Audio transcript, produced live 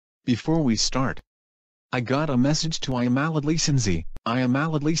Before we start, I got a message to Elimination.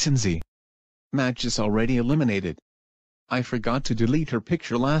 Match is already eliminated. I forgot to delete her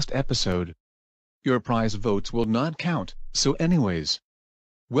picture last episode. Your prize votes will not count, so anyways.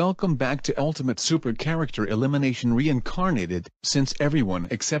 Welcome back to Ultimate Super Character Elimination Reincarnated. Since everyone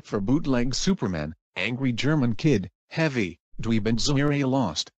except for Bootleg Superman, Angry German Kid, Heavy, Dweeb and Zoeria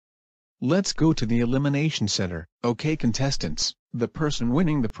lost. Let's go to the Elimination Center. Okay contestants, the person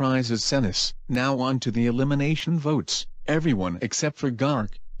winning the prize is Senis. Now on to the elimination votes. Everyone except for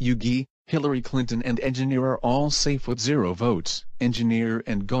Gark, Yugi, Hillary Clinton and Engineer are all safe with 0 votes. Engineer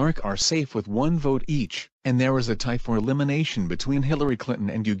and Gark are safe with 1 vote each, and there is a tie for elimination between Hillary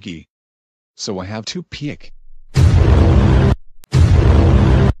Clinton and Yugi. So I have to pick.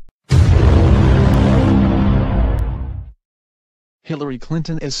 Hillary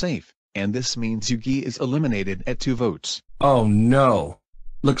Clinton is safe, and this means Yugi is eliminated at 2 votes. Oh no.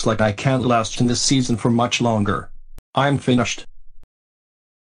 Looks like I can't last in this season for much longer. I'm finished.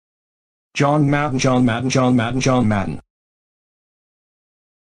 John Madden.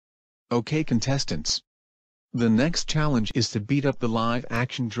 Okay contestants. The next challenge is to beat up the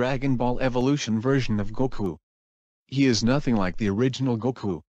live-action Dragon Ball Evolution version of Goku. He is nothing like the original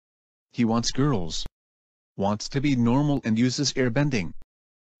Goku. He wants girls. Wants to be normal and uses airbending.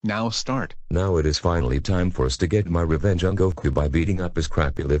 Now start. Now it is finally time for us to get my revenge on Goku by beating up his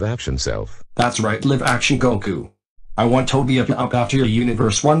crappy live-action self. That's right, live-action Goku. I want to beat up after your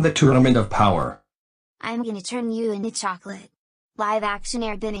universe won the Tournament of Power. I'm gonna turn you into chocolate. Live-action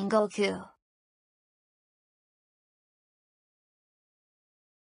airbending Goku.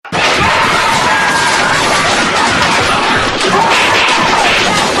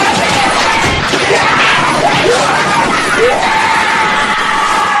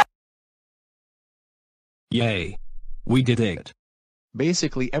 Yay. We did it.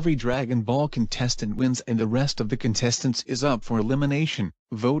 Basically every Dragon Ball contestant wins and the rest of the contestants is up for elimination.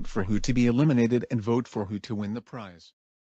 Vote for who to be eliminated and vote for who to win the prize.